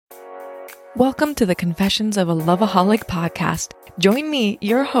Welcome to the Confessions of a Loveaholic podcast. Join me,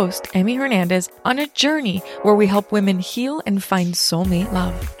 your host, Emmy Hernandez, on a journey where we help women heal and find soulmate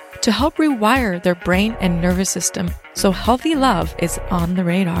love to help rewire their brain and nervous system so healthy love is on the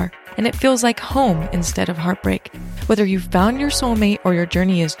radar and it feels like home instead of heartbreak. Whether you've found your soulmate or your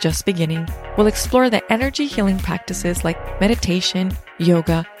journey is just beginning, we'll explore the energy healing practices like meditation,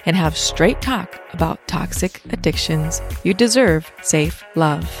 yoga, and have straight talk about toxic addictions. You deserve safe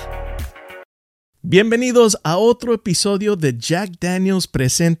love. Bienvenidos a otro episodio de Jack Daniels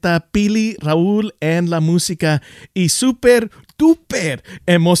presenta Pili, Raúl en la música y súper duper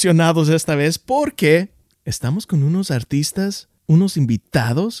emocionados esta vez porque estamos con unos artistas, unos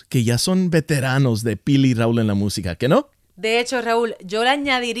invitados que ya son veteranos de Pili y Raúl en la música, ¿qué no? De hecho, Raúl, yo le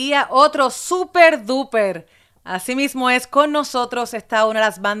añadiría otro súper duper. Asimismo es, con nosotros está una de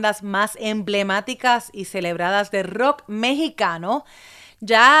las bandas más emblemáticas y celebradas de rock mexicano.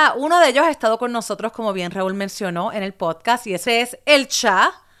 Ya uno de ellos ha estado con nosotros, como bien Raúl mencionó, en el podcast, y ese es el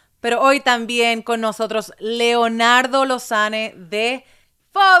Cha. Pero hoy también con nosotros Leonardo Lozane de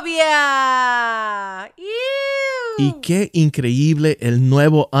Fobia. ¡Ew! Y qué increíble el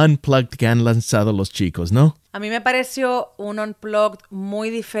nuevo Unplugged que han lanzado los chicos, ¿no? A mí me pareció un Unplugged muy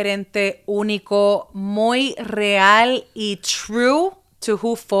diferente, único, muy real y true to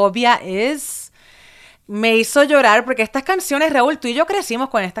who Fobia is. Me hizo llorar porque estas canciones, Raúl, tú y yo crecimos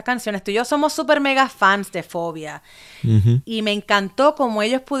con estas canciones. Tú y yo somos súper mega fans de Fobia. Uh-huh. Y me encantó cómo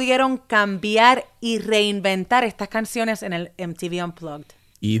ellos pudieron cambiar y reinventar estas canciones en el MTV Unplugged.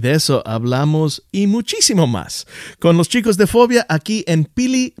 Y de eso hablamos y muchísimo más con los chicos de Fobia aquí en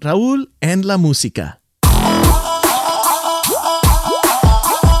Pili, Raúl en la música.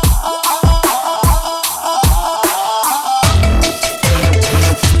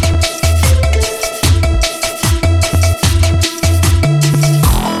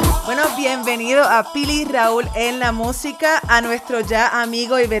 Bienvenido a Pili y Raúl en la música, a nuestro ya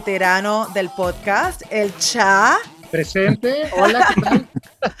amigo y veterano del podcast, el Cha. Presente, hola, ¿qué tal?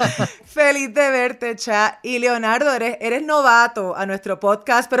 Feliz de verte, Cha. Y Leonardo, eres novato a nuestro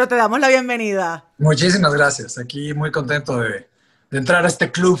podcast, pero te damos la bienvenida. Muchísimas gracias, aquí muy contento de entrar a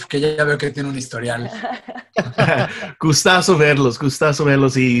este club que ya veo que tiene un historial. Gustazo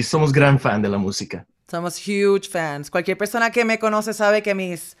verlos y somos gran fan de la música. Somos huge fans. Cualquier persona que me conoce sabe que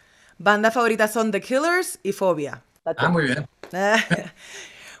mis bandas favoritas son The Killers y Fobia. Muy bien.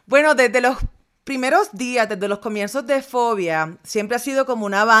 Bueno, desde los primeros días, desde los comienzos de Fobia, siempre ha sido como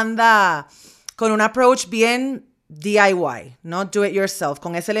una banda con un approach bien DIY, ¿no? Do it yourself,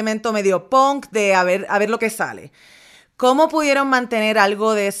 con ese elemento medio punk de a ver lo que sale. ¿Cómo pudieron mantener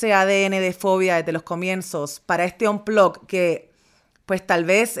algo de ese ADN de Fobia desde los comienzos para este Unplugged que, pues tal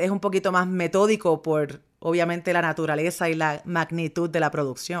vez es un poquito más metódico por obviamente la naturaleza y la magnitud de la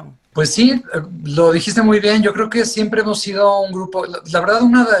producción? Pues sí, lo dijiste muy bien. Yo creo que siempre hemos sido un grupo. La verdad,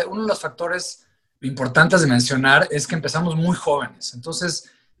 uno de los factores importantes de mencionar es que empezamos muy jóvenes.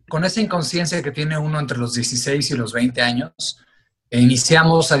 Entonces, con esa inconsciencia que tiene uno entre los 16 y los 20 años,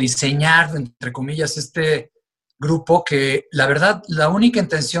 iniciamos a diseñar, entre comillas, este grupo que, la verdad, la única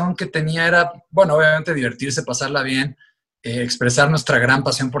intención que tenía era, bueno, obviamente divertirse, pasarla bien, expresar nuestra gran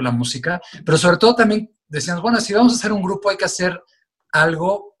pasión por la música, pero sobre todo también decíamos, bueno, si vamos a hacer un grupo hay que hacer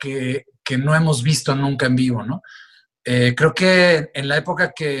algo que no hemos visto nunca en vivo, ¿no? Creo que en la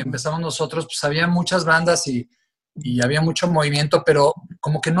época que empezamos nosotros, pues había muchas bandas y había mucho movimiento, pero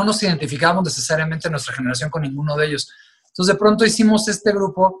como que no nos identificábamos necesariamente en nuestra generación con ninguno de ellos. Entonces de pronto hicimos este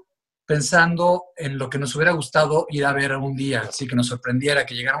grupo pensando en lo que nos hubiera gustado ir a ver algún día, así que nos sorprendiera,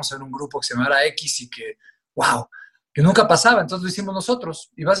 que llegáramos a ver un grupo que se llamara X y que, wow, que nunca pasaba. Entonces lo hicimos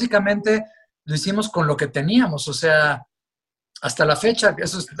nosotros y básicamente lo hicimos con lo que teníamos, o sea, hasta la fecha,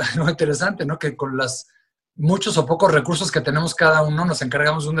 eso es algo interesante, ¿no? Que con los muchos o pocos recursos que tenemos cada uno, nos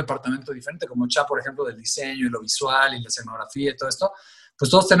encargamos de un departamento diferente, como Cha, por ejemplo, del diseño y lo visual y la escenografía y todo esto, pues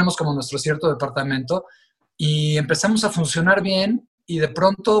todos tenemos como nuestro cierto departamento y empezamos a funcionar bien y de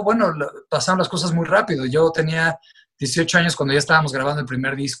pronto, bueno, pasaron las cosas muy rápido. Yo tenía 18 años cuando ya estábamos grabando el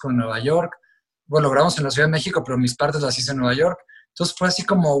primer disco en Nueva York. Bueno, lo grabamos en la Ciudad de México, pero mis partes las hice en Nueva York. Entonces fue así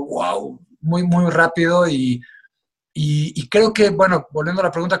como, wow, muy, muy rápido y creo que, bueno, volviendo a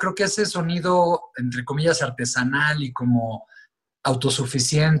la pregunta, creo que ese sonido, entre comillas, artesanal y como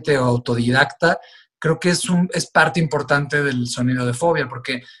autosuficiente o autodidacta, creo que es parte importante del sonido de Fobia,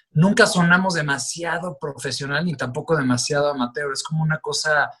 porque nunca sonamos demasiado profesional ni tampoco demasiado amateur. Es como una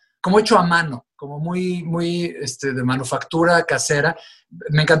cosa, como hecho a mano, como muy, muy de manufactura casera.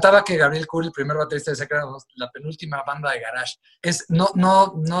 Me encantaba que Gabriel Cool, el primer baterista, decía que era la penúltima banda de garage.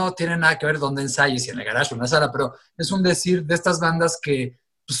 No tiene nada que ver dónde ensayes, si en el garage o en la sala, pero es un decir de estas bandas que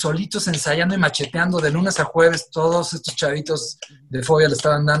pues, solitos ensayando y macheteando de lunes a jueves. Todos estos chavitos de Fobia le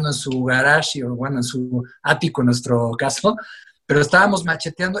estaban dando en su garage, o bueno, en su ático en nuestro caso, pero estábamos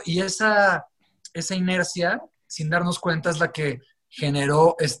macheteando y esa inercia, sin darnos cuenta, es la que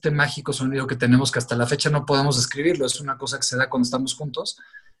generó este mágico sonido que tenemos, que hasta la fecha no podemos describirlo. Es una cosa que se da cuando estamos juntos.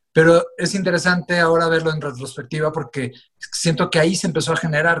 Pero es interesante ahora verlo en retrospectiva porque siento que ahí se empezó a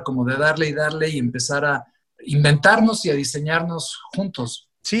generar, como de darle y empezar a inventarnos y a diseñarnos juntos.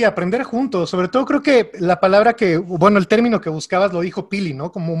 Sí, aprender juntos. Sobre todo creo que la palabra bueno, el término que buscabas lo dijo Pili, ¿no?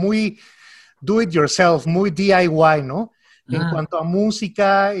 Como muy do it yourself, muy DIY, ¿no? En cuanto a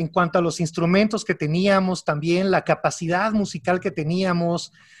música, en cuanto a los instrumentos que teníamos también, la capacidad musical que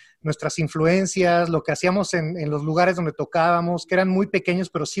teníamos, nuestras influencias, lo que hacíamos en los lugares donde tocábamos, que eran muy pequeños,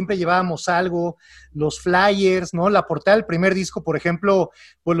 pero siempre llevábamos algo, los flyers, ¿no? La portada del primer disco, por ejemplo,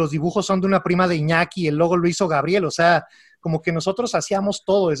 pues los dibujos son de una prima de Iñaki, el logo lo hizo Gabriel, o sea, como que nosotros hacíamos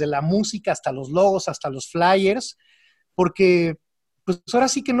todo, desde la música hasta los logos, hasta los flyers, porque pues ahora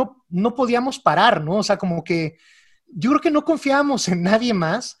sí que no podíamos parar, ¿no? O sea, como que yo creo que no confiábamos en nadie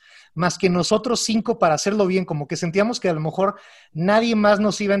más que nosotros 5 para hacerlo bien, como que sentíamos que a lo mejor nadie más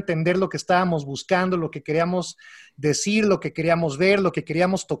nos iba a entender lo que estábamos buscando, lo que queríamos decir, lo que queríamos ver, lo que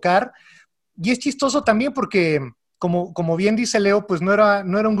queríamos tocar. Y es chistoso también porque, como bien dice Leo, pues no era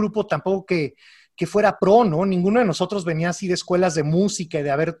un grupo tampoco que fuera pro, ¿no? Ninguno de nosotros venía así de escuelas de música y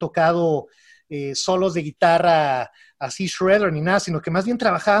de haber tocado solos de guitarra así shredder ni nada, sino que más bien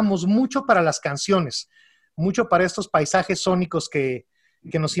trabajábamos mucho para las canciones, mucho para estos paisajes sónicos que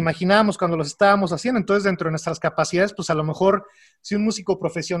nos imaginábamos cuando los estábamos haciendo. Entonces, dentro de nuestras capacidades, pues a lo mejor si un músico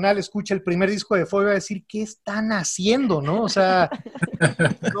profesional escucha el primer disco de Fobia va a decir, ¿qué están haciendo? ¿No? O sea,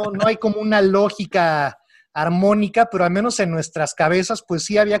 no hay como una lógica armónica, pero al menos en nuestras cabezas, pues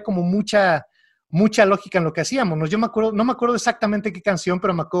sí había como mucha lógica en lo que hacíamos, ¿no? Yo no me acuerdo exactamente qué canción,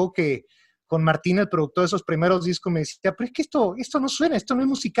 pero me acuerdo que con Martín, el productor de esos primeros discos, me decía, pero es que esto no suena, esto no es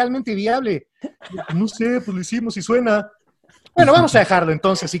musicalmente viable. No sé, pues lo hicimos y suena. Bueno, vamos a dejarlo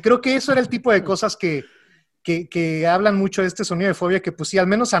entonces. Y creo que eso era el tipo de cosas que hablan mucho de este sonido de Fobia, que pues sí, al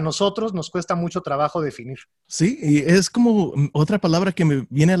menos a nosotros nos cuesta mucho trabajo definir. Sí, y es como otra palabra que me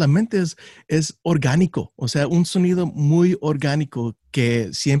viene a la mente es orgánico, o sea, un sonido muy orgánico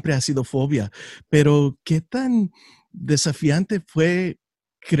que siempre ha sido Fobia. Pero ¿qué tan desafiante fue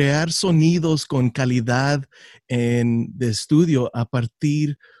crear sonidos con calidad de estudio a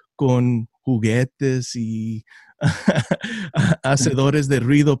partir con juguetes y hacedores de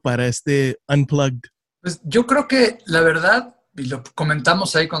ruido para este unplugged? Pues yo creo que la verdad, y lo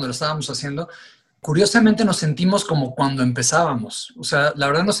comentamos ahí cuando lo estábamos haciendo, curiosamente nos sentimos como cuando empezábamos. O sea, la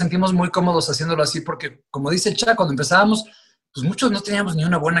verdad nos sentimos muy cómodos haciéndolo así porque, como dice el Cha, cuando empezábamos, pues muchos no teníamos ni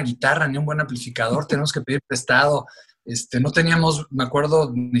una buena guitarra, ni un buen amplificador, teníamos que pedir prestado. No teníamos, me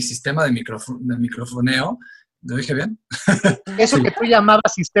acuerdo, ni sistema de microfoneo. ¿Lo dije bien? Eso sí. Que tú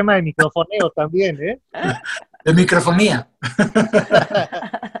llamabas sistema de microfoneo también, ¿eh? De microfonía.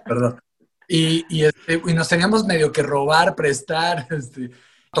 Perdón. Y nos teníamos medio que robar, prestar.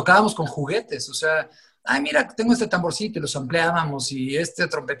 Tocábamos con juguetes, o sea, ay, mira, tengo este tamborcito y los ampliábamos y este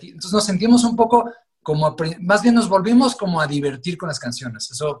trompetito. Entonces nos sentimos un poco como, más bien nos volvimos como a divertir con las canciones.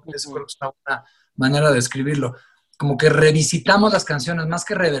 Eso creo que es una manera de describirlo. Como que revisitamos las canciones, más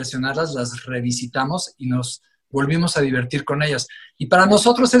que reversionarlas, las revisitamos y nos volvimos a divertir con ellas. Y para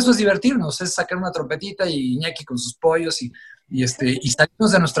nosotros eso es divertirnos, es sacar una trompetita y Iñaki con sus pollos y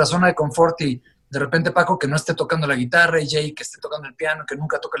salimos de nuestra zona de confort y de repente Paco que no esté tocando la guitarra y Jay que esté tocando el piano, que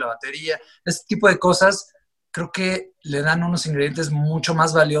nunca toque la batería. Ese tipo de cosas creo que le dan unos ingredientes mucho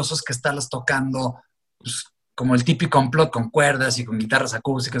más valiosos que estarlas tocando pues, como el típico unplugged con cuerdas y con guitarras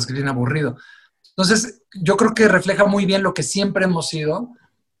acústicas, que es bien aburrido. Entonces, yo creo que refleja muy bien lo que siempre hemos sido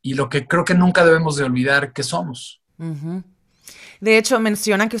y lo que creo que nunca debemos de olvidar que somos. Uh-huh. De hecho,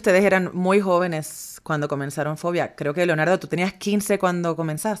 mencionan que ustedes eran muy jóvenes cuando comenzaron Fobia. Creo que, Leonardo, tú tenías 15 cuando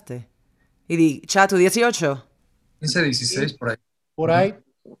comenzaste. Y Cha, ¿tú 18? 15, 16, por ahí. Por ahí,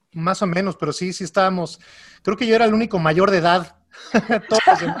 más o menos, pero sí estábamos. Creo que yo era el único mayor de edad. Todos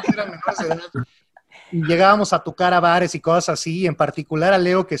los demás eran menores de edad. Y llegábamos a tocar a bares y cosas así, en particular a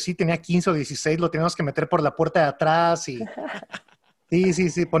Leo, que sí tenía 15 o 16, lo teníamos que meter por la puerta de atrás y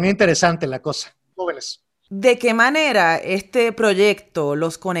sí, ponía interesante la cosa. Jóvenes. ¿De qué manera este proyecto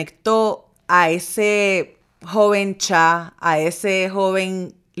los conectó a ese joven Cha, a ese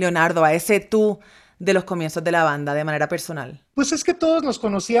joven Leonardo, a ese tú de los comienzos de la banda de manera personal? Pues es que todos nos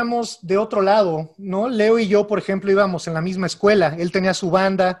conocíamos de otro lado, ¿no? Leo y yo, por ejemplo, íbamos en la misma escuela. Él tenía su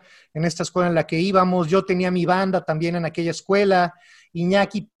banda en esta escuela en la que íbamos, yo tenía mi banda también en aquella escuela,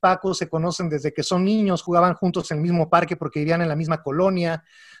 Iñaki y Paco se conocen desde que son niños, jugaban juntos en el mismo parque porque vivían en la misma colonia.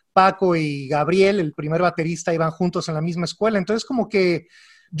 Paco y Gabriel, el primer baterista, iban juntos en la misma escuela. Entonces, como que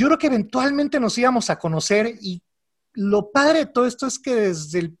yo creo que eventualmente nos íbamos a conocer, y lo padre de todo esto es que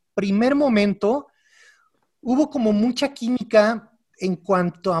desde el primer momento hubo como mucha química en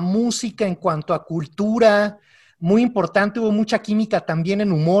cuanto a música, en cuanto a cultura. Muy importante, hubo mucha química también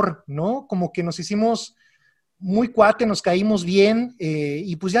en humor, ¿no? Como que nos hicimos muy cuate, nos caímos bien,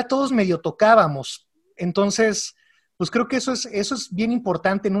 y pues ya todos medio tocábamos. Entonces, pues creo que eso es bien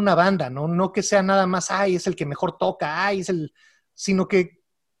importante en una banda, ¿no? No que sea nada más, ay, es el que mejor toca, ay, sino que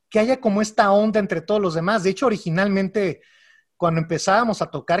haya como esta onda entre todos los demás. De hecho, originalmente, cuando empezábamos a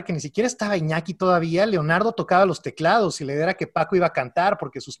tocar, que ni siquiera estaba Iñaki todavía, Leonardo tocaba los teclados y la idea era que Paco iba a cantar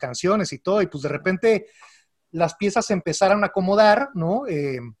porque sus canciones y todo, y pues de repente las piezas se empezaron a acomodar, ¿no?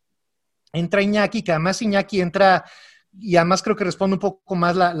 Entra Iñaki, que además Iñaki entra, y además creo que responde un poco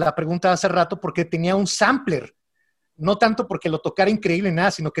más la pregunta de hace rato, porque tenía un sampler, no tanto porque lo tocara increíble nada,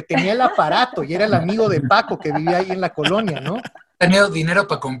 sino que tenía el aparato y era el amigo de Paco que vivía ahí en la colonia, ¿no? Tenido dinero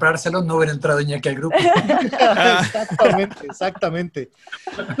para comprárselo, no hubiera entrado Iñaki al grupo. Exactamente.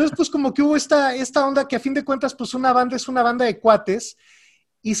 Entonces, pues como que hubo esta onda que a fin de cuentas, pues una banda es una banda de cuates,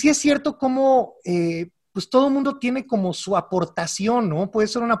 y sí es cierto como, pues todo el mundo tiene como su aportación, ¿no? Puede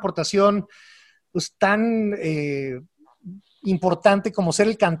ser una aportación pues tan importante como ser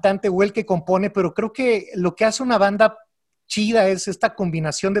el cantante o el que compone, pero creo que lo que hace una banda chida es esta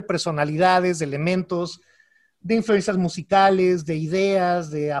combinación de personalidades, de elementos, de influencias musicales, de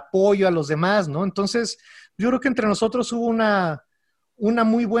ideas, de apoyo a los demás, ¿no? Entonces, yo creo que entre nosotros hubo una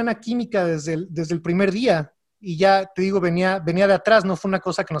muy buena química desde el primer día, y ya te digo, venía de atrás, no fue una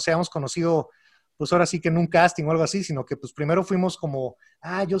cosa que nos hayamos conocido pues ahora sí que en un casting o algo así, sino que pues primero fuimos como,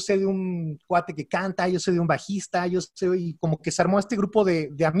 yo sé de un cuate que canta, yo sé de un bajista, yo sé, y como que se armó este grupo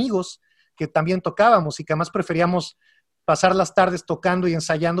de amigos que también tocábamos y que además preferíamos pasar las tardes tocando y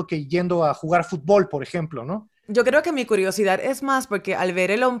ensayando que yendo a jugar fútbol, por ejemplo, ¿no? Yo creo que mi curiosidad es más porque al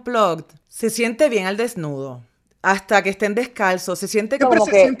ver el Unplugged se siente bien al desnudo. Hasta que estén descalzos, se siente Siempre como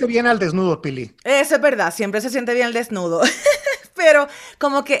se que... siente bien al desnudo, Pili. Eso es verdad, siempre se siente bien al desnudo. Pero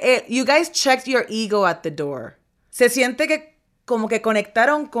como que you guys checked your ego at the door. Se siente que como que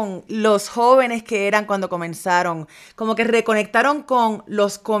conectaron con los jóvenes que eran cuando comenzaron. Como que reconectaron con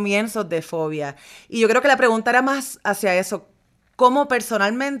los comienzos de Fobia. Y yo creo que la pregunta era más hacia eso. ¿Cómo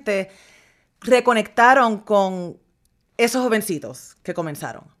personalmente reconectaron con esos jovencitos que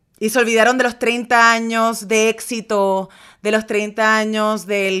comenzaron? Y se olvidaron de los 30 años de éxito, de los 30 años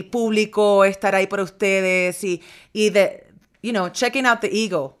del público estar ahí por ustedes y de, checking out the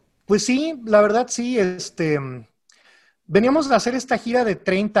ego. Pues sí, la verdad sí, veníamos de hacer esta gira de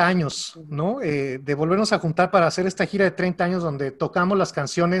 30 años, ¿no? De volvernos a juntar para hacer esta gira de 30 años donde tocamos las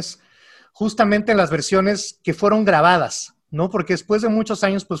canciones justamente en las versiones que fueron grabadas, ¿no? Porque después de muchos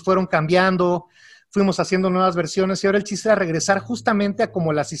años pues fueron cambiando, fuimos haciendo nuevas versiones y ahora el chiste era regresar justamente a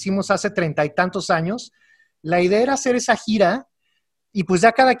como las hicimos hace 30 y tantos años. La idea era hacer esa gira y pues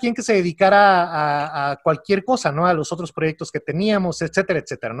ya cada quien que se dedicara a cualquier cosa, ¿no? A los otros proyectos que teníamos, etcétera,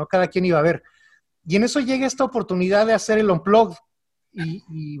 etcétera, ¿no? Cada quien iba a ver. Y en eso llega esta oportunidad de hacer el Unplugged.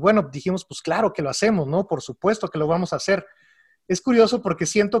 Y bueno, dijimos, pues claro que lo hacemos, ¿no? Por supuesto que lo vamos a hacer. Es curioso porque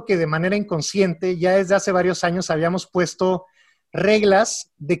siento que de manera inconsciente, ya desde hace varios años habíamos puesto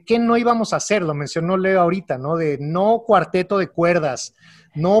reglas de qué no íbamos a hacer. Lo mencionó Leo ahorita, ¿no? De no cuarteto de cuerdas,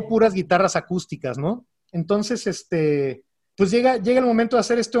 no puras guitarras acústicas, ¿no? Entonces, pues llega el momento de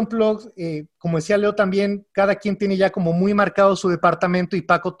hacer este Unplugged. Como decía Leo también, cada quien tiene ya como muy marcado su departamento y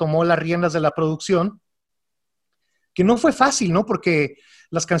Paco tomó las riendas de la producción, que no fue fácil, ¿no? Porque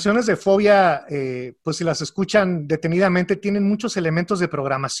las canciones de Fobia, pues si las escuchan detenidamente, tienen muchos elementos de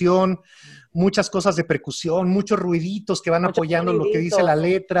programación, muchas cosas de percusión, muchos ruiditos que van apoyando lo que dice la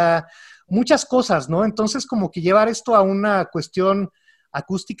letra, muchas cosas, ¿no? Entonces como que llevar esto a una cuestión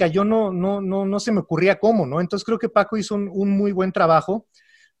acústica, yo no se me ocurría cómo, ¿no? Entonces creo que Paco hizo un muy buen trabajo.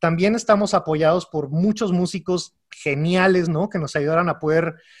 También estamos apoyados por muchos músicos geniales, ¿no? Que nos ayudaron a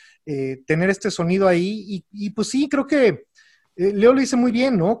poder tener este sonido ahí. Y pues sí, creo que Leo lo dice muy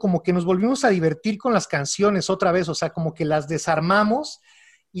bien, ¿no? Como que nos volvimos a divertir con las canciones otra vez, o sea, como que las desarmamos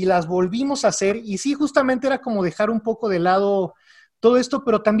y las volvimos a hacer. Y sí, justamente era como dejar un poco de lado todo esto,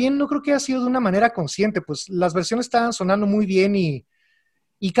 pero también no creo que haya sido de una manera consciente, pues las versiones estaban sonando muy bien y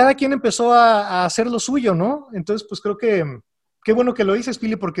cada quien empezó a hacer lo suyo, ¿no? Entonces, pues creo que qué bueno que lo dices,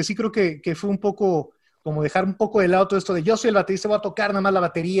 Pili, porque sí creo que fue un poco como dejar un poco de lado todo esto de yo soy el baterista, voy a tocar nada más la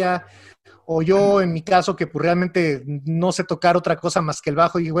batería, o yo en mi caso que pues realmente no sé tocar otra cosa más que el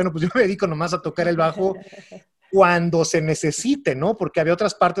bajo y bueno, pues yo me dedico nomás a tocar el bajo. cuando se necesite, ¿no? Porque había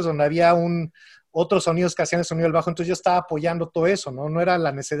otras partes donde había otros sonidos que hacían el sonido del bajo, entonces yo estaba apoyando todo eso, ¿no? No era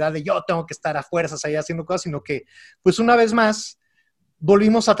la necesidad de yo tengo que estar a fuerzas ahí haciendo cosas, sino que, pues una vez más,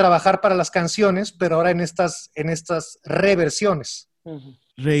 volvimos a trabajar para las canciones, pero ahora en estas reversiones.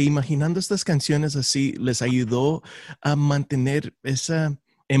 Reimaginando estas canciones así, ¿les ayudó a mantener esa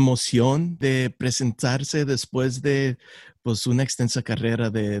emoción de presentarse después de pues una extensa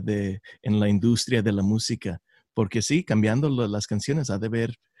carrera en la industria de la música? Porque sí, cambiando las canciones ha de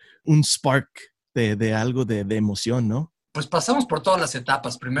haber un spark de algo de emoción, ¿no? Pues pasamos por todas las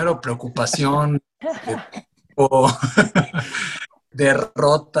etapas. Primero preocupación, o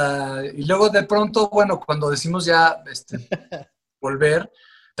derrota, y luego de pronto, bueno, cuando decimos ya volver,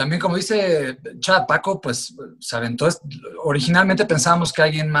 también como dice Paco, pues se aventó. Originalmente pensábamos que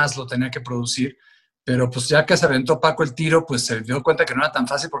alguien más lo tenía que producir, pero pues ya que se aventó Paco el tiro, pues se dio cuenta que no era tan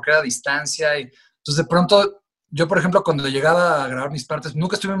fácil porque era a distancia. Y entonces de pronto, yo por ejemplo, cuando llegaba a grabar mis partes,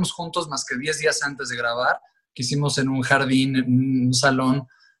 nunca estuvimos juntos más que 10 días antes de grabar, que hicimos en un jardín, en un salón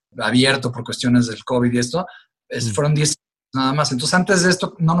abierto por cuestiones del COVID y esto. Fueron 10 nada más. Entonces antes de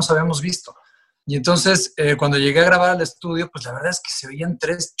esto no nos habíamos visto. Y entonces, cuando llegué a grabar al estudio, pues la verdad es que se oían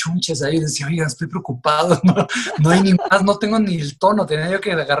 3 chunches ahí. Decía, oigan, estoy preocupado, no hay ni más, no tengo ni el tono. Tenía yo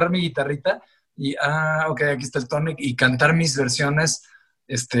que agarrar mi guitarrita y, ok, aquí está el tono, y cantar mis versiones,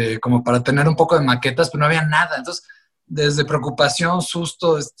 como para tener un poco de maquetas, pero no había nada. Entonces, desde preocupación,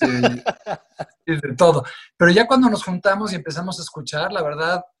 susto, de todo. Pero ya cuando nos juntamos y empezamos a escuchar, la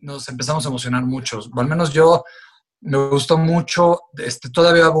verdad, nos empezamos a emocionar mucho. O al menos yo me gustó mucho.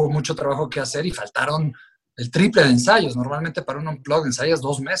 Todavía hubo mucho trabajo que hacer y faltaron el triple de ensayos. Normalmente para un unplug ensayas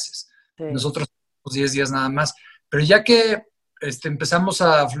 2 meses. Sí. Nosotros 10 días nada más. Pero ya que empezamos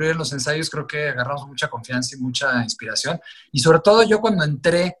a fluir en los ensayos, creo que agarramos mucha confianza y mucha inspiración. Y sobre todo yo cuando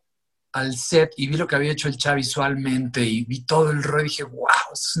entré al set y vi lo que había hecho el Cha visualmente y vi todo el rollo, dije, wow,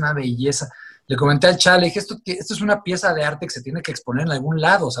 esto es una belleza. Le comenté al Cha, le dije, esto es una pieza de arte que se tiene que exponer en algún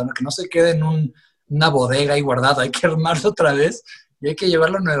lado, o sea, que no se quede en una bodega ahí guardada, hay que armarlo otra vez y hay que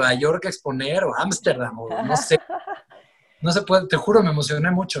llevarlo a Nueva York a exponer, o a Ámsterdam, o no sé. No se puede, te juro, me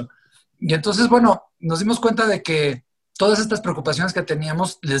emocioné mucho. Y entonces, bueno, nos dimos cuenta de que todas estas preocupaciones que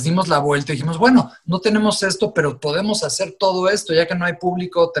teníamos, les dimos la vuelta y dijimos, bueno, no tenemos esto, pero podemos hacer todo esto, ya que no hay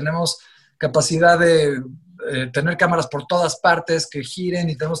público, tenemos capacidad de tener cámaras por todas partes que giren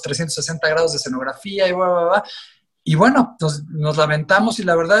y tenemos 360 grados de escenografía y bla, bla, bla. Y bueno, nos lamentamos y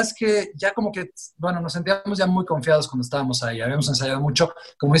la verdad es que ya como que, bueno, nos sentíamos ya muy confiados cuando estábamos ahí. Habíamos ensayado mucho,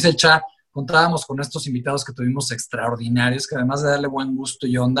 como dice el Cha, contábamos con estos invitados que tuvimos extraordinarios, que además de darle buen gusto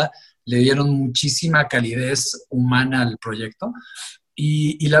y onda, le dieron muchísima calidez humana al proyecto.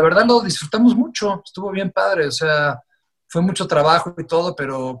 Y la verdad lo disfrutamos mucho, estuvo bien padre, o sea, fue mucho trabajo y todo,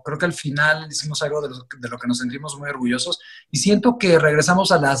 pero creo que al final hicimos algo de lo que nos sentimos muy orgullosos y siento que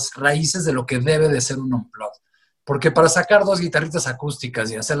regresamos a las raíces de lo que debe de ser un unplugged. Porque para sacar 2 guitarritas acústicas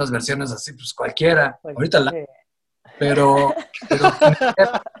y hacer las versiones así, pues cualquiera, ahorita la... Pero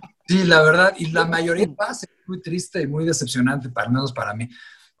sí, la verdad, y la mayoría pasa, es muy triste y muy decepcionante, al menos para mí.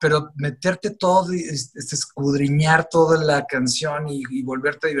 Pero meterte todo, escudriñar toda la canción y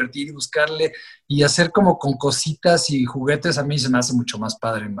volverte a divertir y buscarle y hacer como con cositas y juguetes, a mí se me hace mucho más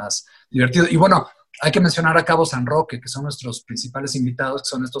padre, más divertido. Y bueno, hay que mencionar a Cabo San Roque, que son nuestros principales invitados, que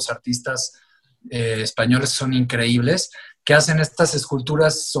son estos artistas españoles que son increíbles, que hacen estas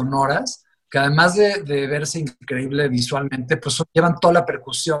esculturas sonoras, que además de verse increíble visualmente, pues llevan toda la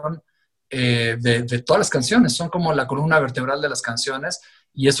percusión de todas las canciones, son como la columna vertebral de las canciones,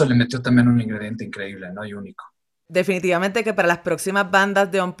 y eso le metió también un ingrediente increíble, ¿no? Y único. Definitivamente que para las próximas bandas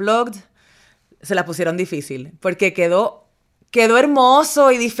de Unplugged se la pusieron difícil, porque quedó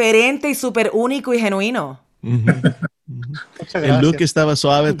hermoso y diferente y súper único y genuino. El look estaba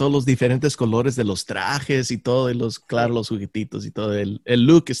suave, todos los diferentes colores de los trajes y todo, y los juguetitos y todo. El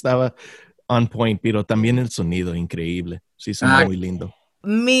look estaba on point, pero también el sonido increíble. Sí, sonó muy lindo.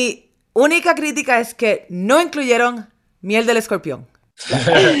 Mi única crítica es que no incluyeron miel del escorpión.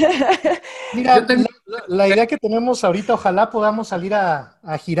 Mira, la idea que tenemos ahorita, ojalá podamos salir a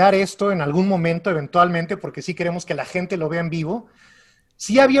girar esto en algún momento, eventualmente, porque sí queremos que la gente lo vea en vivo.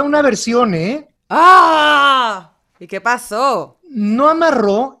 Sí había una versión, ¡Ah! ¿Y qué pasó? No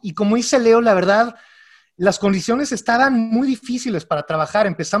amarró, y como dice Leo, la verdad, las condiciones estaban muy difíciles para trabajar.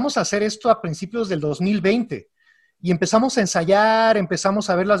 Empezamos a hacer esto a principios del 2020, y empezamos a ensayar, empezamos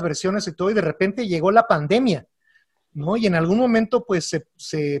a ver las versiones y todo, y de repente llegó la pandemia. ¿no? Y en algún momento pues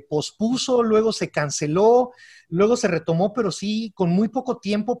se pospuso, luego se canceló, luego se retomó, pero sí con muy poco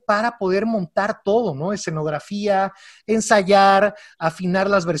tiempo para poder montar todo, ¿no? Escenografía, ensayar, afinar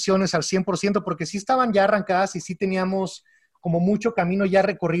las versiones al 100%, porque sí estaban ya arrancadas y sí teníamos como mucho camino ya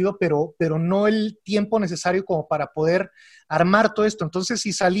recorrido, pero no el tiempo necesario como para poder armar todo esto. Entonces,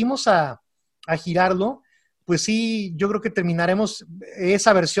 si salimos a girarlo, pues sí, yo creo que terminaremos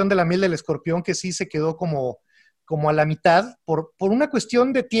esa versión de La miel del escorpión que sí se quedó como a la mitad por una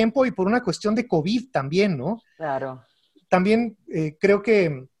cuestión de tiempo y por una cuestión de COVID también, ¿no? Claro. También creo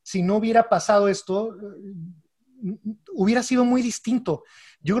que si no hubiera pasado esto, hubiera sido muy distinto.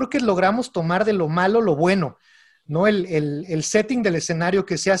 Yo creo que logramos tomar de lo malo lo bueno, ¿no? El setting del escenario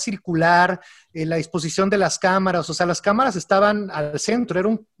que sea circular, la disposición de las cámaras, o sea, las cámaras estaban al centro, era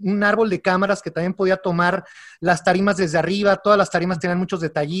un árbol de cámaras que también podía tomar las tarimas desde arriba, todas las tarimas tenían muchos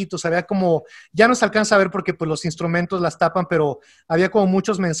detallitos, había como, ya no se alcanza a ver porque pues los instrumentos las tapan, pero había como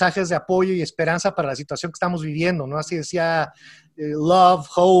muchos mensajes de apoyo y esperanza para la situación que estamos viviendo, ¿no? Así decía love,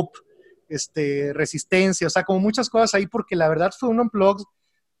 hope, resistencia, o sea, como muchas cosas ahí, porque la verdad fue un unplugged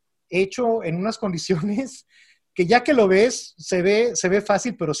hecho en unas condiciones que ya que lo ves, se ve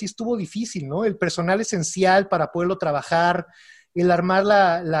fácil, pero sí estuvo difícil, ¿no? El personal esencial para poderlo trabajar, el armar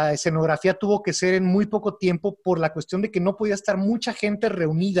la escenografía tuvo que ser en muy poco tiempo por la cuestión de que no podía estar mucha gente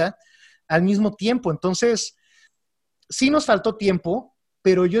reunida al mismo tiempo. Entonces, sí nos faltó tiempo,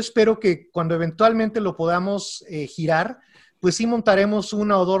 pero yo espero que cuando eventualmente lo podamos girar, pues sí montaremos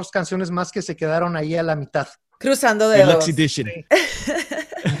una o dos canciones más que se quedaron ahí a la mitad. Cruzando Deluxe dedos. Edition.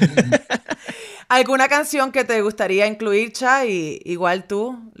 ¿Alguna canción que te gustaría incluir, Cha? Y igual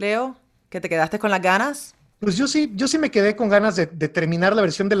tú, Leo, que te quedaste con las ganas. Pues yo sí me quedé con ganas de terminar la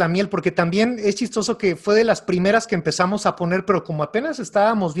versión de La miel, porque también es chistoso que fue de las primeras que empezamos a poner, pero como apenas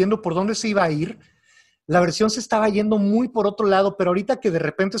estábamos viendo por dónde se iba a ir, la versión se estaba yendo muy por otro lado, pero ahorita que de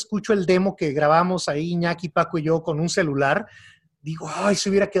repente escucho el demo que grabamos ahí, Iñaki, Paco y yo, con un celular, digo, ay, se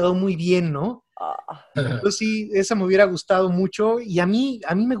hubiera quedado muy bien, ¿no? Entonces sí, esa me hubiera gustado mucho, y a mí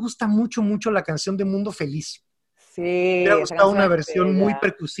me gusta mucho, mucho la canción de Mundo Feliz. Sí, Me hubiera esa gustado canción una es versión muy bella.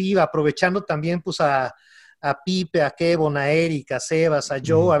 percusiva, aprovechando también pues a Pipe, a Kevon, a Eric, a Sebas, a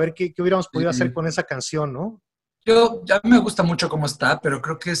Joe, a ver qué hubiéramos podido hacer con esa canción, ¿no? A mí me gusta mucho cómo está, pero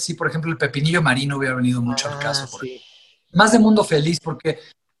creo que sí, por ejemplo, el pepinillo marino hubiera venido mucho al caso. Sí. Más de Mundo Feliz, porque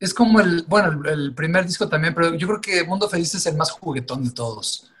es como el primer disco también, pero yo creo que Mundo Feliz es el más juguetón de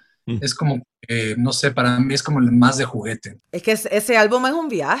todos. Mm. Es como, no sé, para mí es como el más de juguete. Es que ese álbum es un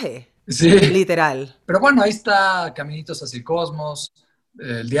viaje, Sí, literal. pero bueno, ahí está Caminitos hacia el Cosmos,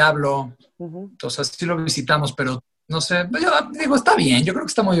 El Diablo, entonces sí lo visitamos, pero no sé, yo digo, está bien, yo creo que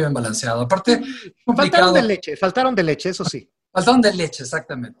está muy bien balanceado. Aparte, complicado. Faltaron de leche, eso sí. Faltaron de leche,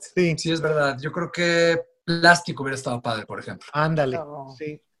 exactamente. Sí. Sí, es verdad. Yo creo que Plástico hubiera estado padre, por ejemplo. Ándale, Oh,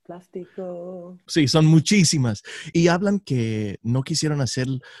 sí. Plástico. Sí, son muchísimas. Y hablan que no quisieron hacer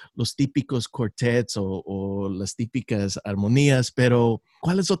los típicos quartets o las típicas armonías, pero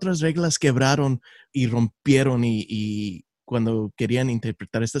 ¿cuáles otras reglas quebraron y rompieron y cuando querían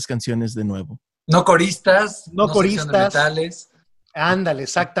interpretar estas canciones de nuevo? No coristas, No no sección de coristas. metales, Ándale,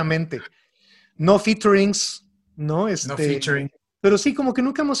 exactamente. No featurings, ¿no? no featuring. Pero sí, como que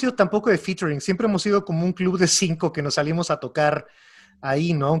nunca hemos sido tampoco de featuring. Siempre hemos sido como un club de 5 que nos salimos a tocar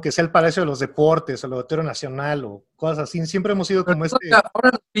ahí, ¿no? Aunque sea el Palacio de los Deportes o el Auditorio Nacional o cosas así. Siempre hemos sido como Ahora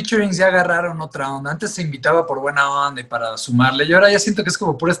los featurings ya agarraron otra onda. Antes se invitaba por buena onda y para sumarle. Y ahora ya siento que es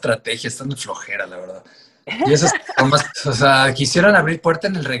como pura estrategia, están de flojera, la verdad. Y eso es como más, o sea, quisieron abrir puerta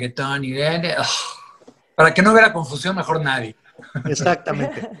en el reggaetón y para que no hubiera confusión, mejor nadie.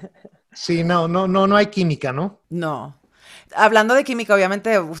 Exactamente. Sí, no hay química, ¿no? No. Hablando de química,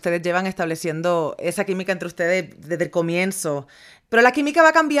 obviamente ustedes llevan estableciendo esa química entre ustedes desde el comienzo, pero la química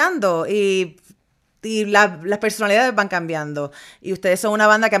va cambiando y las personalidades van cambiando. Y ustedes son una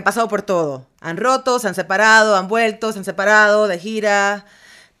banda que han pasado por todo. Han roto, se han separado, han vuelto, se han separado, de gira.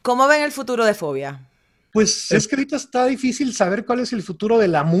 ¿Cómo ven el futuro de Fobia? Pues es que ahorita está difícil saber cuál es el futuro de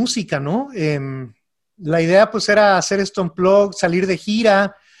la música, ¿no? La idea pues era hacer esto unplugged, salir de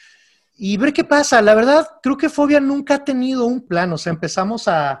gira y ver qué pasa. La verdad, creo que Fobia nunca ha tenido un plan. O sea, empezamos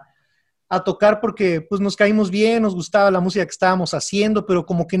a tocar porque pues nos caímos bien, nos gustaba la música que estábamos haciendo, pero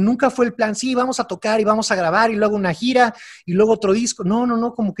como que nunca fue el plan, sí, vamos a tocar y vamos a grabar y luego una gira y luego otro disco.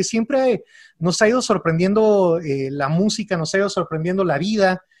 No, como que siempre nos ha ido sorprendiendo la música, nos ha ido sorprendiendo la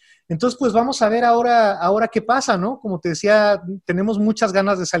vida. Entonces, pues vamos a ver ahora qué pasa, ¿no? Como te decía, tenemos muchas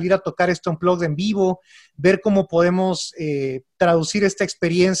ganas de salir a tocar esto unplugged en vivo, ver cómo podemos traducir esta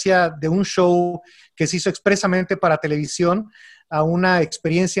experiencia de un show que se hizo expresamente para televisión a una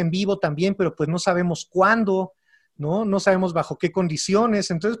experiencia en vivo también, pero pues no sabemos cuándo, ¿no? No sabemos bajo qué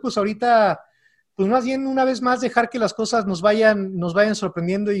condiciones. Entonces, pues ahorita, pues más bien una vez más dejar que las cosas nos vayan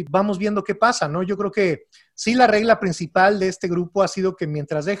sorprendiendo y vamos viendo qué pasa, ¿no? Yo creo que sí, la regla principal de este grupo ha sido que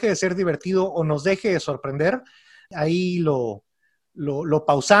mientras deje de ser divertido o nos deje de sorprender, ahí lo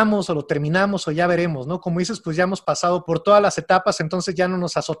pausamos o lo terminamos o ya veremos, ¿no? Como dices, pues ya hemos pasado por todas las etapas, entonces ya no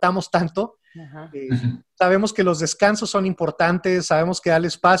nos azotamos tanto. Sabemos que los descansos son importantes, sabemos que darle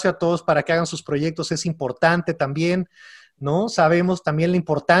espacio a todos para que hagan sus proyectos es importante también, ¿no? Sabemos también la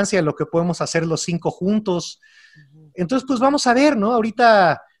importancia de lo que podemos hacer los 5 juntos. Entonces, pues vamos a ver, ¿no?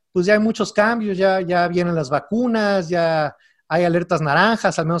 Ahorita, pues ya hay muchos cambios, ya vienen las vacunas, ya hay alertas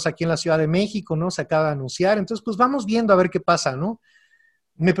naranjas, al menos aquí en la Ciudad de México, ¿no? Se acaba de anunciar. Entonces, pues vamos viendo a ver qué pasa, ¿no?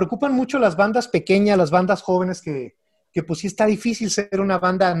 Me preocupan mucho las bandas pequeñas, las bandas jóvenes que pues sí está difícil ser una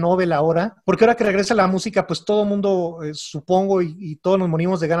banda novel ahora, porque ahora que regresa la música, pues todo el mundo, supongo, y todos nos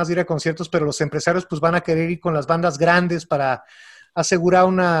morimos de ganas de ir a conciertos, pero los empresarios pues van a querer ir con las bandas grandes para asegurar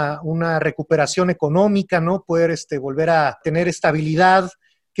una recuperación económica, ¿no? Poder volver a tener estabilidad.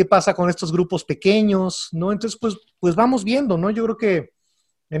 ¿Qué pasa con estos grupos pequeños, no? Entonces, pues vamos viendo, ¿no? Yo creo que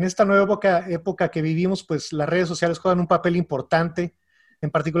en esta nueva época que vivimos, pues las redes sociales juegan un papel importante, en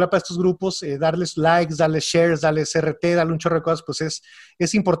particular para estos grupos, darles likes, darles shares, darles RT, darle un chorro de cosas, pues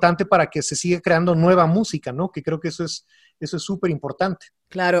es importante para que se siga creando nueva música, ¿no? Que creo que eso es súper importante.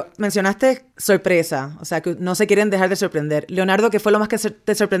 Claro, mencionaste sorpresa, o sea, que no se quieren dejar de sorprender. Leonardo, ¿qué fue lo más que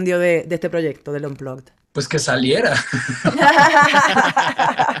te sorprendió de este proyecto, del Unplugged? Pues que saliera.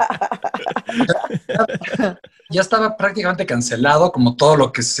 Ya estaba prácticamente cancelado, como todo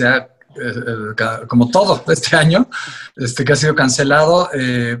lo que sea, como todo este año, que ha sido cancelado,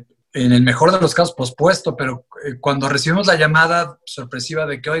 en el mejor de los casos pospuesto, pero cuando recibimos la llamada sorpresiva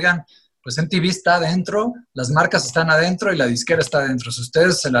de que, oigan, pues MTV está adentro, las marcas están adentro y la disquera está adentro. Si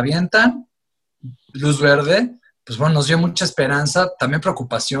ustedes se la avientan, luz verde, pues bueno, nos dio mucha esperanza, también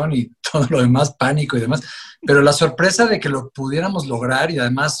preocupación y todo lo demás, pánico y demás, pero la sorpresa de que lo pudiéramos lograr y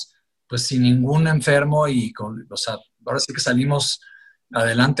además, pues sin ningún enfermo y o sea, ahora sí que salimos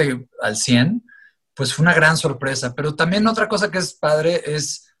adelante al 100, pues fue una gran sorpresa. Pero también otra cosa que es padre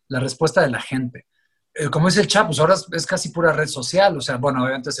es la respuesta de la gente. Como dice el Chapo, pues ahora es casi pura red social, o sea, bueno,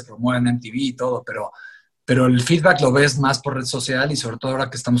 obviamente se promueve en MTV y todo, pero el feedback lo ves más por red social y sobre todo ahora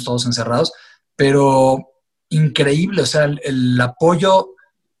que estamos todos encerrados, pero increíble, o sea, el apoyo,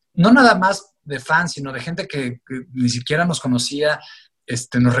 no nada más de fans, sino de gente que ni siquiera nos conocía,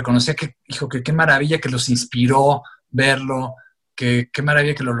 nos reconocía que, hijo, que qué maravilla que los inspiró verlo, que qué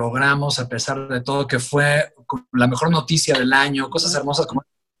maravilla que lo logramos a pesar de todo, que fue la mejor noticia del año, cosas hermosas como,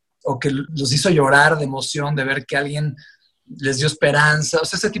 o que los hizo llorar de emoción de ver que alguien les dio esperanza, o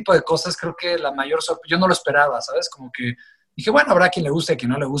sea, ese tipo de cosas creo que la mayor sorpresa, yo no lo esperaba, ¿sabes? Como que dije, bueno, habrá quien le guste,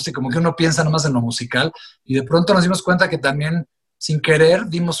 quien no le guste, como que uno piensa nomás en lo musical, y de pronto nos dimos cuenta que también, sin querer,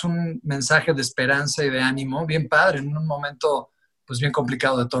 dimos un mensaje de esperanza y de ánimo bien padre, en un momento, pues, bien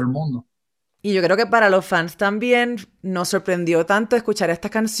complicado de todo el mundo. Y yo creo que para los fans también nos sorprendió tanto escuchar estas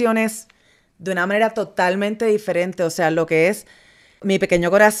canciones de una manera totalmente diferente, o sea, lo que es Mi Pequeño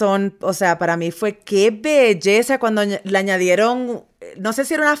Corazón, o sea, para mí fue qué belleza cuando le añadieron, no sé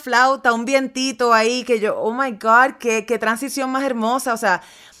si era una flauta, un vientito ahí, que yo, oh my God, qué transición más hermosa, o sea,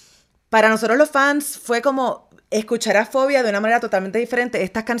 para nosotros los fans fue como escuchar a Fobia de una manera totalmente diferente,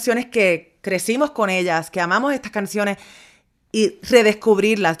 estas canciones que crecimos con ellas, que amamos estas canciones, y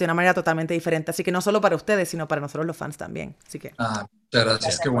redescubrirlas de una manera totalmente diferente, así que no solo para ustedes, sino para nosotros los fans también, así que... Muchas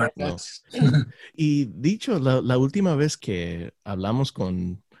gracias, qué bueno. Y dicho, la última vez que hablamos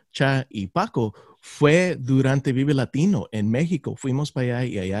con Cha y Paco fue durante Vive Latino en México. Fuimos para allá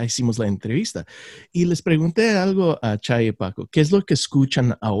y allá hicimos la entrevista. Y les pregunté algo a Cha y Paco, ¿qué es lo que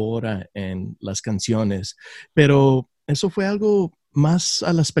escuchan ahora en las canciones? Pero eso fue algo más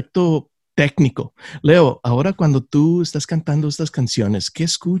al aspecto técnico. Leo, ahora cuando tú estás cantando estas canciones, ¿qué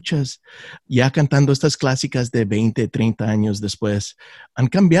escuchas? Ya cantando estas clásicas de 20, 30 años después, ¿han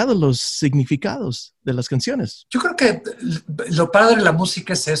cambiado los significados de las canciones? Yo creo que lo padre de la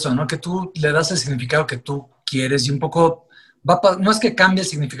música es eso, ¿no? Que tú le das el significado que tú quieres y un poco, no es que cambie el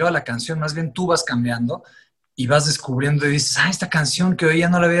significado de la canción, más bien tú vas cambiando y vas descubriendo y dices, esta canción que hoy ya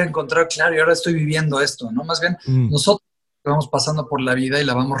no la había encontrado claro y ahora estoy viviendo esto, ¿no? Más bien nosotros vamos pasando por la vida y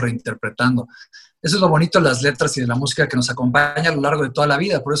la vamos reinterpretando. Eso es lo bonito de las letras y de la música que nos acompaña a lo largo de toda la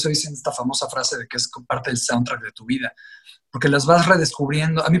vida. Por eso dicen esta famosa frase de que es parte del soundtrack de tu vida. Porque las vas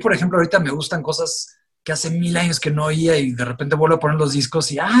redescubriendo. A mí, por ejemplo, ahorita me gustan cosas que hace 1000 años que no oía y de repente vuelvo a poner los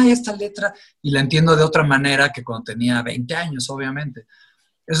discos y, esta letra, y la entiendo de otra manera que cuando tenía 20 años, obviamente.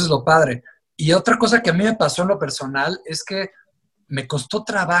 Eso es lo padre. Y otra cosa que a mí me pasó en lo personal es que me costó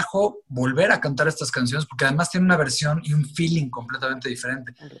trabajo volver a cantar estas canciones porque además tiene una versión y un feeling completamente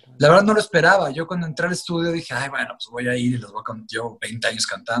diferente. La verdad no lo esperaba. Yo cuando entré al estudio dije, ay, bueno, pues voy a ir y los voy a cantar. Llevo 20 años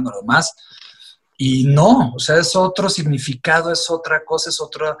cantando, lo más. Y no, o sea, es otro significado, es otra cosa, es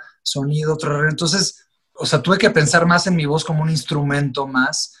otro sonido, otro... Entonces, o sea, tuve que pensar más en mi voz como un instrumento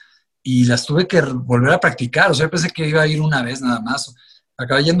más y las tuve que volver a practicar. O sea, yo pensé que iba a ir una vez nada más.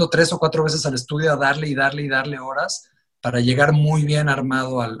 Acabé yendo 3 o 4 veces al estudio a darle y darle y darle horas para llegar muy bien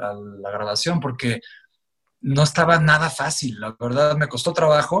armado a la grabación, porque no estaba nada fácil, la verdad me costó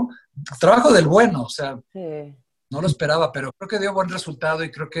trabajo del bueno, o sea, Sí. no lo esperaba, pero creo que dio buen resultado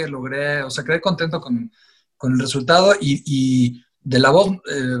y creo que logré, o sea, quedé contento con el resultado y de la voz,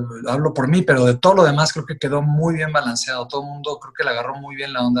 hablo por mí, pero de todo lo demás creo que quedó muy bien balanceado, todo el mundo creo que le agarró muy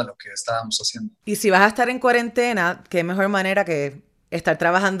bien la onda a lo que estábamos haciendo. Y si vas a estar en cuarentena, qué mejor manera que estar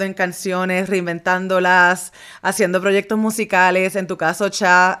trabajando en canciones, reinventándolas, haciendo proyectos musicales, en tu caso,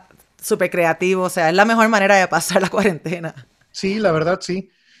 Cha, súper creativo, o sea, es la mejor manera de pasar la cuarentena. Sí, la verdad, sí.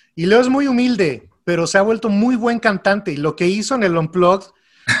 Y Leo es muy humilde, pero se ha vuelto muy buen cantante. Y lo que hizo en el Unplugged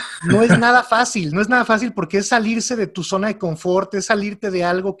no es nada fácil, no es nada fácil porque es salirse de tu zona de confort, es salirte de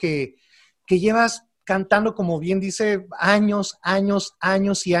algo que llevas cantando, como bien dice, años, años,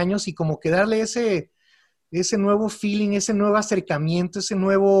 años y años, y como que darle ese nuevo feeling, ese nuevo acercamiento, ese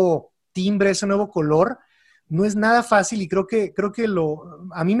nuevo timbre, ese nuevo color, no es nada fácil y creo que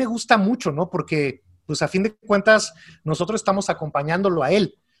a mí me gusta mucho, ¿no? Porque, pues a fin de cuentas, nosotros estamos acompañándolo a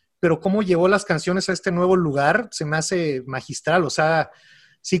él, pero cómo llevó las canciones a este nuevo lugar se me hace magistral, o sea,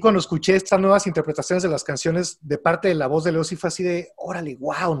 sí, cuando escuché estas nuevas interpretaciones de las canciones de parte de la voz de Leo, sí fue así de, órale,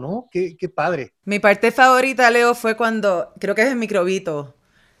 wow, ¿no? Qué padre. Mi parte favorita, Leo, fue cuando, creo que es el microbito,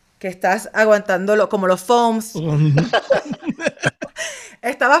 que estás aguantándolo, como los foams.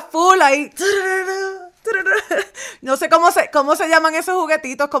 Estaba full ahí. No sé cómo se llaman esos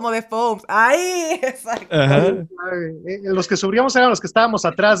juguetitos como de foams. Ahí, exacto. Los que subíamos eran los que estábamos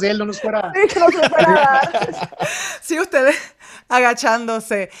atrás de él, no nos fuera... Sí, que no se fuera a dar. Sí, ustedes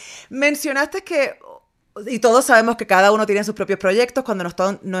agachándose. Mencionaste que, y todos sabemos que cada uno tiene sus propios proyectos cuando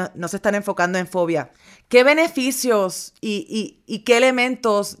no se están enfocando en Fobia. ¿Qué beneficios y qué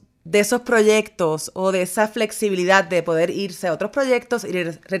elementos de esos proyectos o de esa flexibilidad de poder irse a otros proyectos y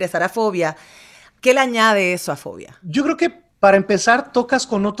regresar a Fobia, qué le añade eso a Fobia? Yo creo que para empezar tocas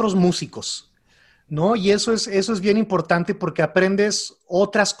con otros músicos, ¿no? Y eso es bien importante porque aprendes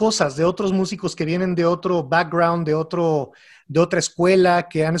otras cosas de otros músicos que vienen de otro background, de otra escuela,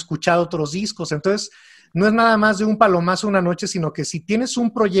 que han escuchado otros discos. Entonces, no es nada más de un palomazo una noche, sino que si tienes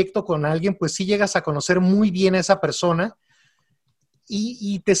un proyecto con alguien, pues sí llegas a conocer muy bien a esa persona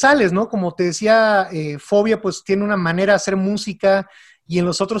y te sales, ¿no? Como te decía, Fobia pues tiene una manera de hacer música y en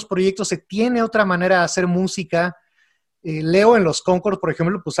los otros proyectos se tiene otra manera de hacer música. Leo en los Concord, por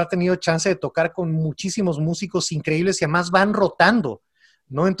ejemplo, pues ha tenido chance de tocar con muchísimos músicos increíbles y además van rotando,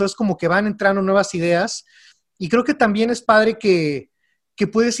 ¿no? Entonces como que van entrando nuevas ideas y creo que también es padre que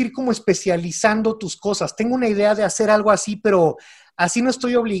puedes ir como especializando tus cosas. Tengo una idea de hacer algo así, pero así no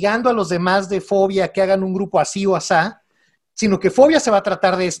estoy obligando a los demás de Fobia que hagan un grupo así o asá, sino que Fobia se va a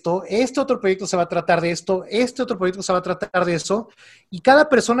tratar de esto, este otro proyecto se va a tratar de esto, este otro proyecto se va a tratar de eso, y cada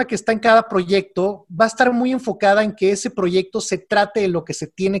persona que está en cada proyecto va a estar muy enfocada en que ese proyecto se trate de lo que se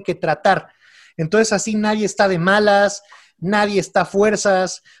tiene que tratar. Entonces así nadie está de malas, nadie está a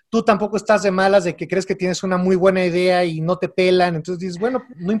fuerzas, tú tampoco estás de malas de que crees que tienes una muy buena idea y no te pelan, entonces dices, bueno,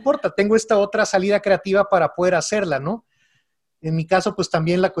 no importa, tengo esta otra salida creativa para poder hacerla, ¿no? En mi caso, pues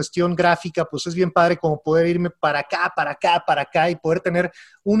también la cuestión gráfica, pues es bien padre como poder irme para acá, para acá, para acá y poder tener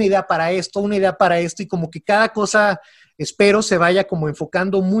una idea para esto, una idea para esto y como que cada cosa, espero, se vaya como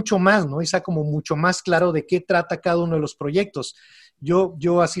enfocando mucho más, ¿no? Y sea como mucho más claro de qué trata cada uno de los proyectos.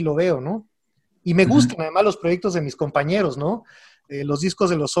 Yo así lo veo, ¿no? Y me gustan además los proyectos de mis compañeros, ¿no? Los discos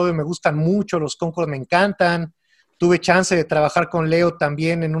de los Fobia me gustan mucho, los Concord me encantan. Tuve chance de trabajar con Leo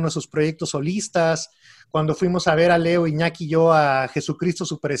también en uno de sus proyectos solistas. Cuando fuimos a ver a Leo, Iñaki y yo a Jesucristo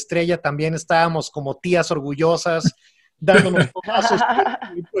Superestrella, también estábamos como tías orgullosas, dándonos pasos,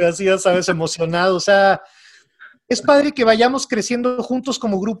 y pues así, ya sabes, emocionados. O sea, es padre que vayamos creciendo juntos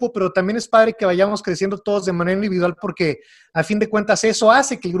como grupo, pero también es padre que vayamos creciendo todos de manera individual porque a fin de cuentas eso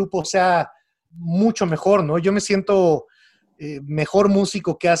hace que el grupo sea mucho mejor, ¿no? Yo me siento mejor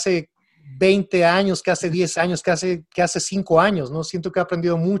músico que hace 20 años, que hace 10 años, que hace 5 años, ¿no? Siento que he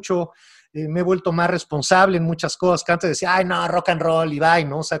aprendido mucho, me he vuelto más responsable en muchas cosas, que antes decía, ay, no, rock and roll y bye,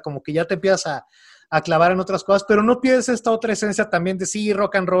 ¿no? O sea, como que ya te empiezas a clavar en otras cosas, pero no pierdes esta otra esencia también de sí,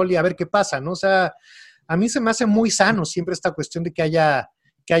 rock and roll y a ver qué pasa, ¿no? O sea, a mí se me hace muy sano siempre esta cuestión de que haya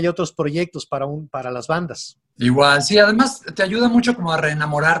otros proyectos para las bandas. Igual, sí, además te ayuda mucho como a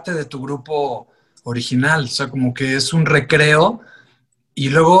reenamorarte de tu grupo original, o sea, como que es un recreo y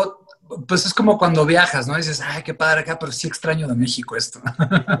luego, pues es como cuando viajas, ¿no? Dices, ay, qué padre acá, pero sí extraño de México esto.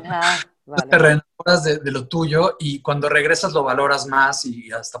 Ajá, Te vale. reenamoras de lo tuyo y cuando regresas lo valoras más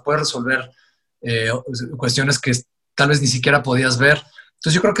y hasta puedes resolver cuestiones que tal vez ni siquiera podías ver.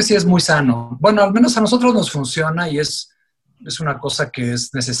 Entonces yo creo que sí es muy sano. Bueno, al menos a nosotros nos funciona y es una cosa que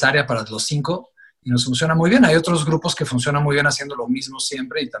es necesaria para los 5 y nos funciona muy bien. Hay otros grupos que funcionan muy bien haciendo lo mismo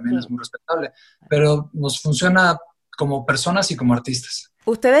siempre y también es muy respetable, pero nos funciona como personas y como artistas.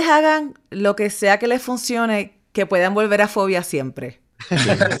 Ustedes hagan lo que sea que les funcione, que puedan volver a Fobia siempre.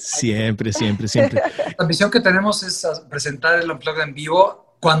 Siempre, siempre, siempre. La misión que tenemos es presentar el Unplugged en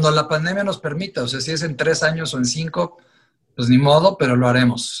vivo cuando la pandemia nos permita. O sea, si es en 3 años o en 5, pues ni modo, pero lo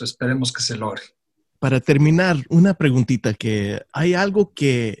haremos. Esperemos que se logre. Para terminar, una preguntita, que hay algo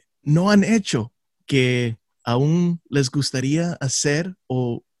que no han hecho que aún les gustaría hacer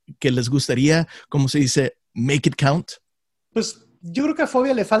o que les gustaría, ¿cómo se dice? Make it count. Pues yo creo que a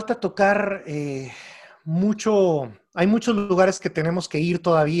Fobia le falta tocar mucho. Hay muchos lugares que tenemos que ir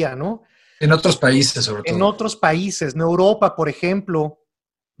todavía, ¿no? En otros países, sobre todo. En otros países, ¿no? Europa, por ejemplo,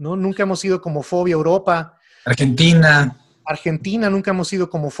 ¿no? Nunca hemos ido como Fobia Europa. Argentina, nunca hemos ido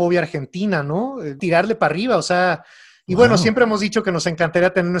como Fobia Argentina, ¿no? Tirarle para arriba, o sea, y bueno, siempre hemos dicho que nos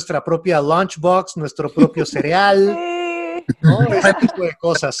encantaría tener nuestra propia lunchbox, nuestro propio cereal, ¿no? Ese tipo de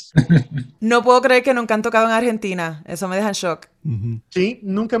cosas. No puedo creer que nunca han tocado en Argentina. Eso me deja en shock. Sí,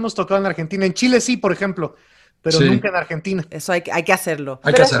 nunca hemos tocado en Argentina. En Chile sí, por ejemplo, pero nunca en Argentina. Eso hay que hacerlo.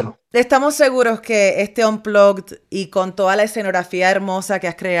 Hay que hacerlo. Estamos seguros que este Unplugged y con toda la escenografía hermosa que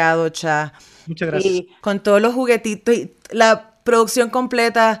has creado, Cha, muchas gracias. Y con todos los juguetitos y la producción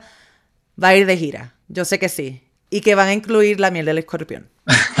completa va a ir de gira. Yo sé que sí. Y que van a incluir la miel del escorpión.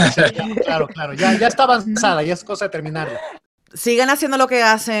 Claro. Ya está avanzada, ya es cosa de terminarla. Sigan haciendo lo que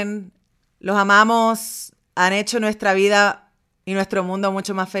hacen. Los amamos. Han hecho nuestra vida y nuestro mundo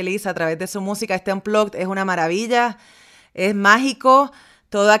mucho más feliz a través de su música. Este Unplugged es una maravilla. Es mágico.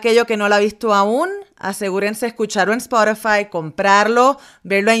 Todo aquello que no lo ha visto aún, asegúrense de escucharlo en Spotify, comprarlo,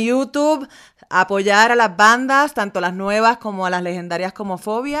 verlo en YouTube, apoyar a las bandas, tanto las nuevas como a las legendarias como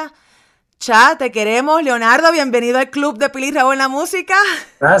Fobia. Cha, te queremos. Leonardo, bienvenido al club de Pili y Raúl en la música.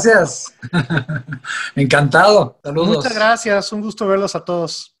 Gracias. Encantado. Saludos. Muchas gracias. Un gusto verlos a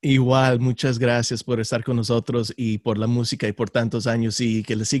todos. Igual, muchas gracias por estar con nosotros y por la música y por tantos años y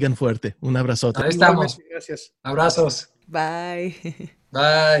que les sigan fuerte. Un abrazote. Ahí estamos. Gracias. Abrazos. Bye.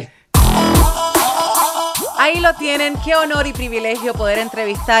 Bye. Ahí lo tienen. Qué honor y privilegio poder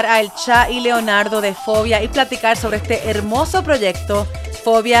entrevistar a el Cha y Leonardo de Fobia y platicar sobre este hermoso proyecto,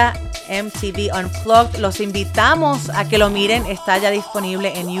 Fobia MTV Unplugged. Los invitamos a que lo miren. Está ya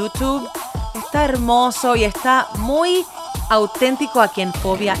disponible en YouTube. Está hermoso y está muy auténtico a quien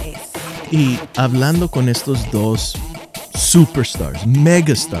Fobia es. Y hablando con estos dos superstars,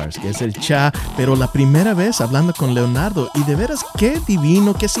 megastars, que es el Cha, pero la primera vez hablando con Leonardo, y de veras qué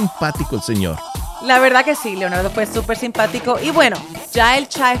divino, qué simpático el señor. La verdad que sí, Leonardo fue súper simpático. Y bueno, ya el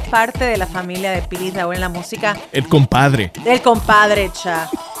Cha es parte de la familia de Pili y Raúl en la música. El compadre. El compadre Cha.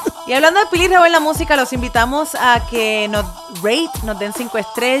 Y hablando de Pili y Raúl en la música, los invitamos a que nos rate, nos den 5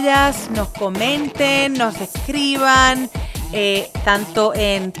 estrellas, nos comenten, nos escriban, tanto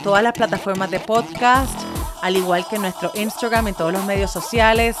en todas las plataformas de podcast, al igual que en nuestro Instagram, en todos los medios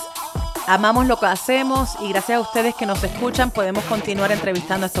sociales. Amamos lo que hacemos y gracias a ustedes que nos escuchan podemos continuar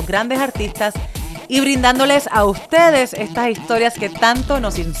entrevistando a estos grandes artistas y brindándoles a ustedes estas historias que tanto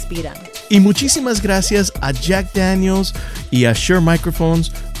nos inspiran. Y muchísimas gracias a Jack Daniels y a Shure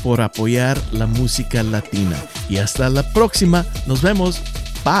Microphones por apoyar la música latina. Y hasta la próxima. Nos vemos.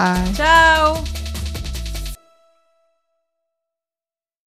 Bye. Chao.